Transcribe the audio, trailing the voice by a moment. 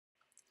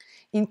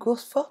In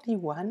course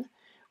 41,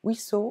 we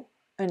saw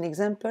an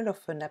example of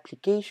an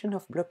application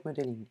of block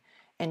modeling,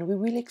 and we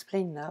will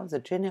explain now the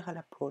general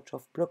approach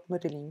of block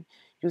modeling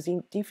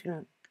using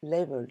different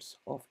levels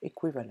of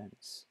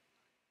equivalence.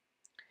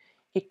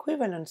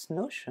 Equivalence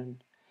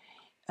notion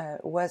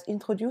was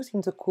introduced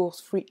in the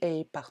course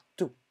 3A Part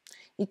 2.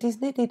 It is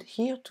needed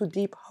here to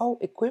deep how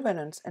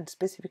equivalence, and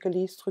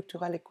specifically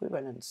structural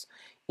equivalence,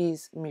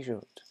 is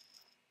measured.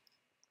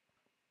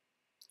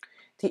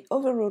 The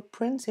overall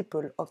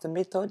principle of the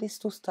method is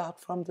to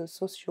start from the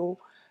socio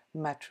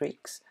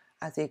matrix,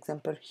 as the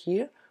example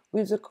here,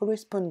 with the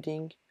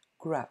corresponding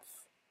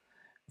graph.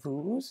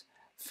 Thus,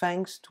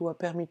 thanks to a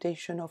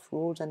permutation of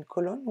rows and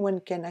columns, one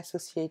can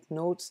associate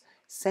nodes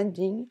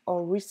sending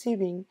or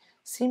receiving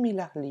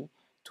similarly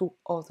to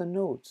other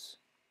nodes.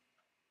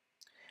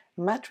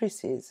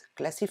 Matrices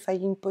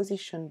classifying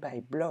position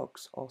by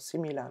blocks or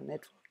similar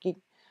networking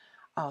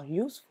are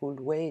useful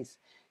ways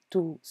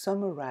to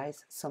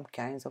summarize some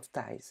kinds of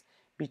ties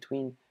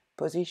between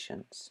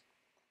positions.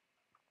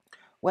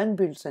 One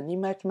builds an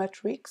image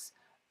matrix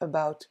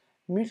about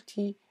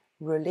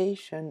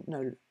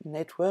multi-relational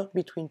network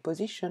between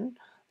positions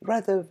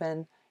rather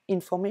than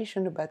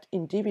information about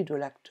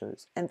individual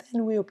actors, and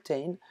then we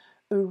obtain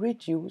a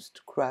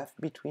reduced graph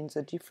between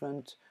the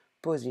different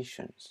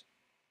positions.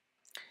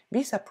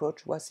 This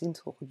approach was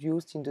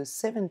introduced in the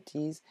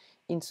 70s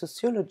in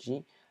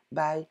sociology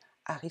by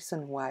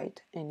Harrison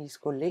White and his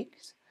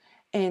colleagues,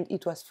 and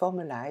it was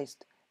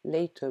formalized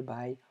later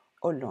by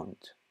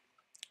Holland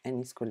and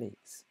his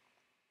colleagues.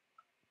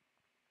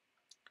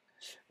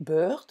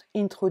 Bird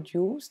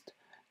introduced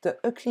the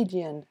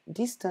Euclidean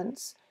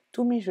distance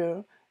to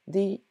measure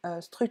the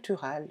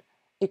structural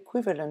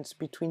equivalence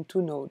between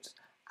two nodes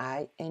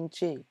I and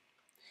j.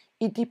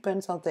 It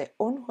depends on their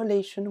own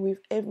relation with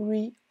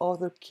every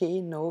other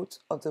k nodes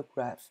of the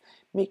graph,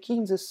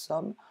 making the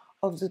sum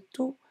of the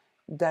two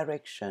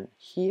directions,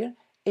 here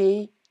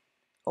a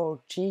or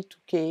g to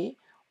k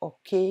or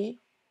k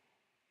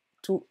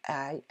to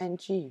I and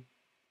j.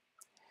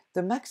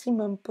 The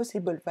maximum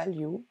possible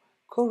value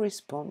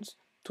corresponds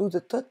to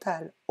the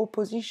total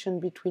opposition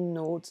between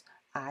nodes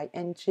I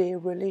and j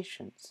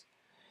relations.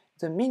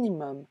 The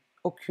minimum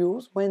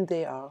occurs when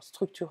they are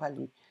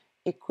structurally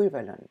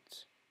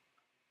equivalent.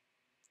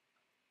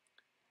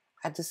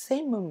 At the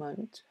same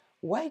moment,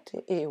 White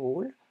et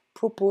al.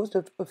 Proposed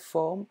a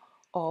form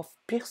of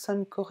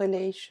Pearson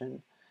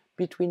correlation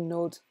between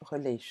nodes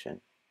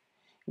relation.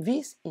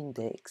 This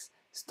index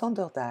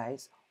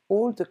standardizes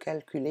all the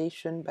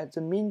calculation by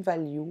the mean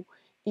value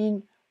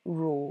in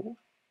row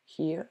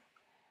here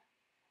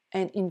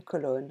and in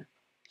column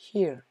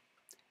here.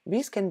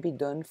 This can be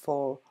done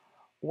for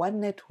one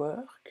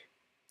network,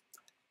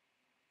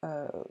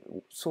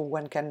 so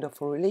one kind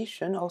of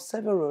relation, or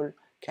several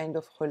kind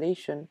of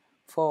relation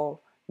for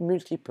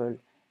multiple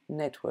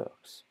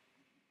networks.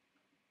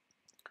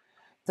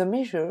 The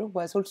measure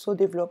was also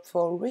developed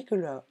for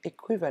regular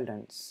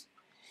equivalence.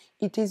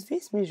 It is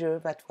this measure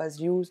that was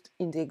used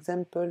in the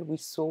example we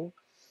saw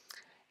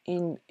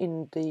in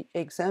the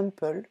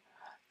example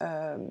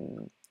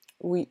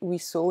we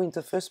saw in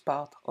the first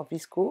part of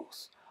this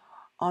course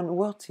on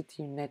word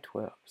city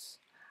networks.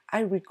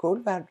 I recall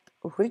that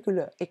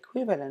regular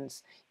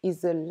equivalence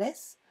is the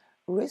less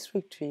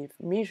restrictive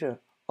measure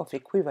of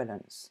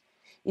equivalence.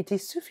 It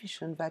is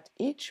sufficient that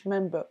each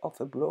member of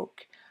a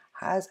block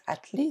has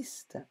at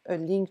least a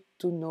link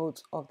to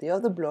nodes of the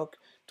other block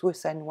to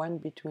assign one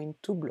between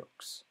two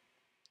blocks.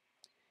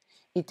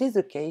 It is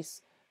the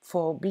case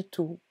for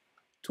B2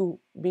 to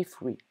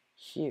B3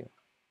 here.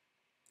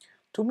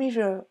 To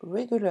measure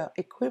regular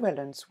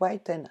equivalence,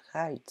 White and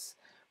Reitz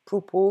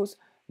propose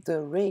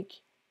the REG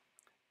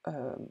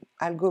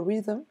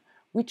algorithm,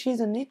 which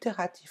is an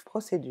iterative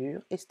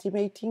procedure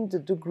estimating the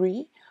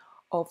degree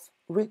of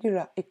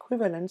regular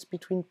equivalence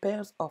between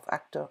pairs of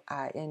actor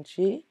I and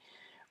j,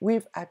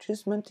 with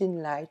adjustment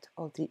in light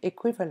of the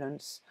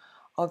equivalence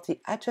of the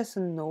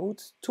adjacent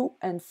nodes to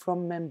and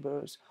from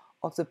members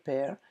of the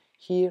pair,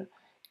 here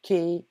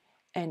k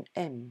and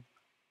m.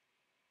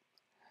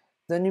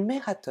 The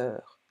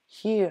numerator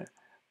here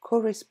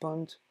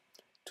corresponds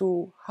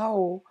to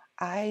how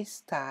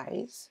i's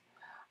ties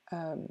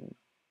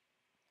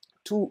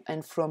to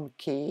and from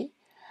k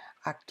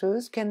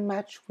actors can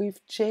match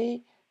with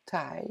j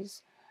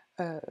ties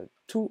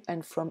to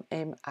and from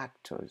m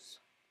actors.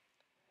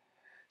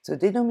 The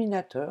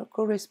denominator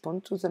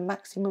corresponds to the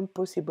maximum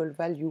possible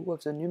value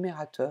of the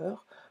numerator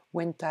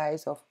when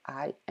ties of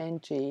I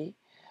and j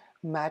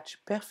match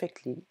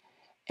perfectly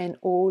and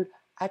all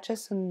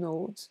adjacent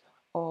nodes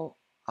are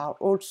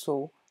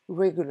also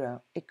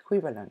regular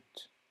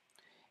equivalent.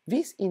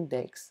 This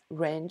index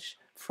ranges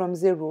from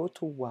 0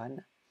 to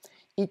 1.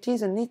 It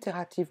is an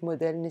iterative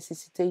model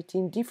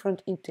necessitating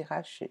different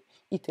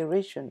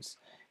iterations.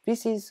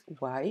 This is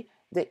why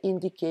they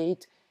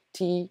indicate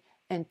t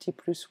and t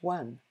plus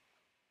 1.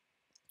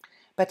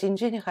 But in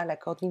general,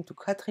 according to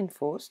Catherine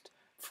Faust,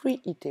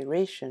 3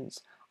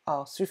 iterations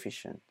are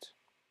sufficient.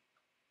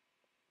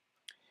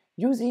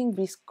 Using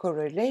this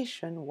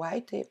correlation,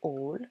 White et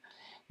al.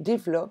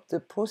 developed the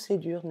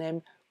procedure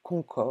named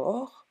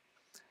Concord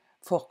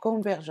for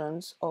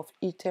convergence of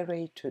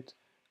iterated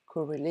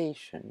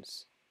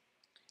correlations.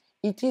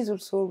 It is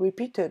also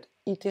repeated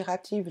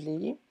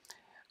iteratively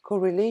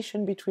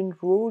correlation between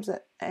rows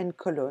and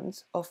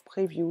columns of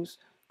previous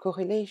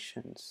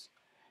correlations,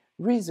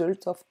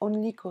 result of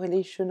only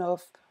correlation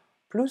of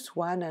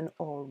 +1 and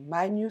or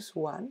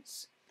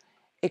 -1s,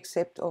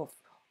 except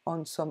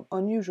on some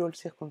unusual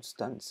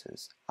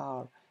circumstances,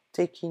 are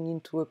taken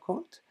into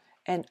account,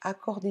 and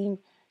according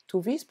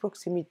to this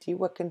proximity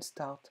we can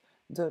start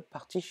the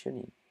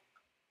partitioning.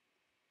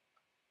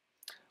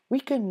 We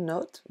can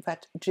note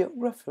that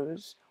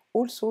geographers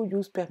also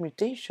use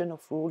permutation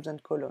of rows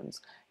and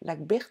columns,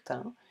 like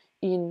Bertin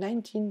in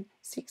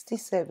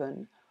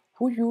 1967,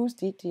 who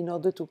used it in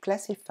order to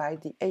classify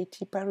the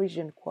 80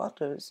 Parisian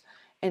quarters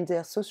and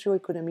their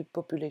socio-economic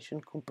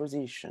population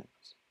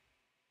compositions.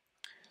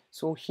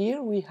 So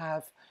here we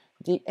have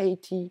the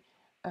 80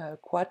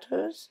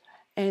 quarters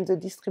and the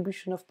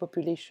distribution of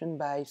population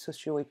by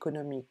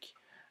socio-economic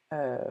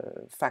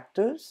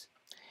factors,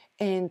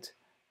 and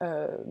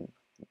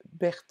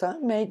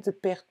Bertin made the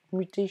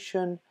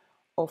permutation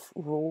of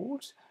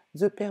rows,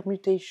 the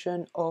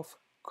permutation of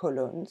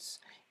columns,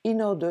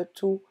 in order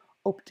to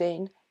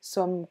obtain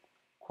some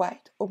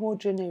quite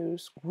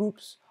homogeneous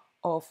groups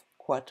of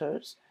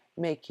quarters,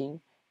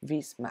 making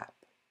this map.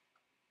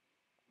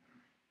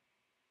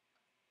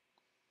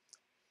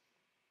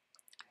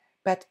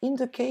 But in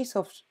the case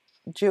of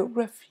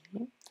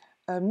geography,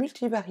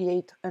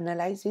 multivariate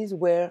analyses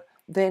were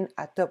then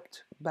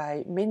adopted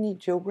by many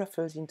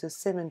geographers in the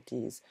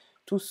 70s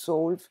to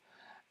solve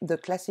the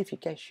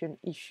classification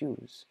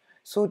issues.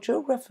 So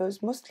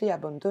geographers mostly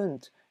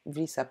abandoned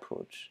this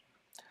approach.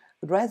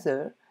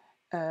 Rather,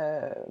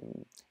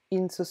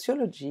 in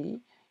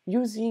sociology,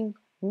 using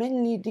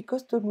mainly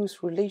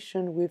dichotomous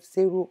relation with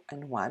 0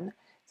 and 1,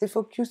 they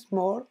focused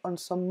more on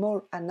some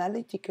more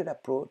analytical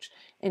approach,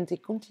 and they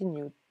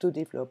continued to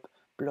develop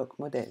block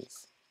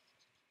models.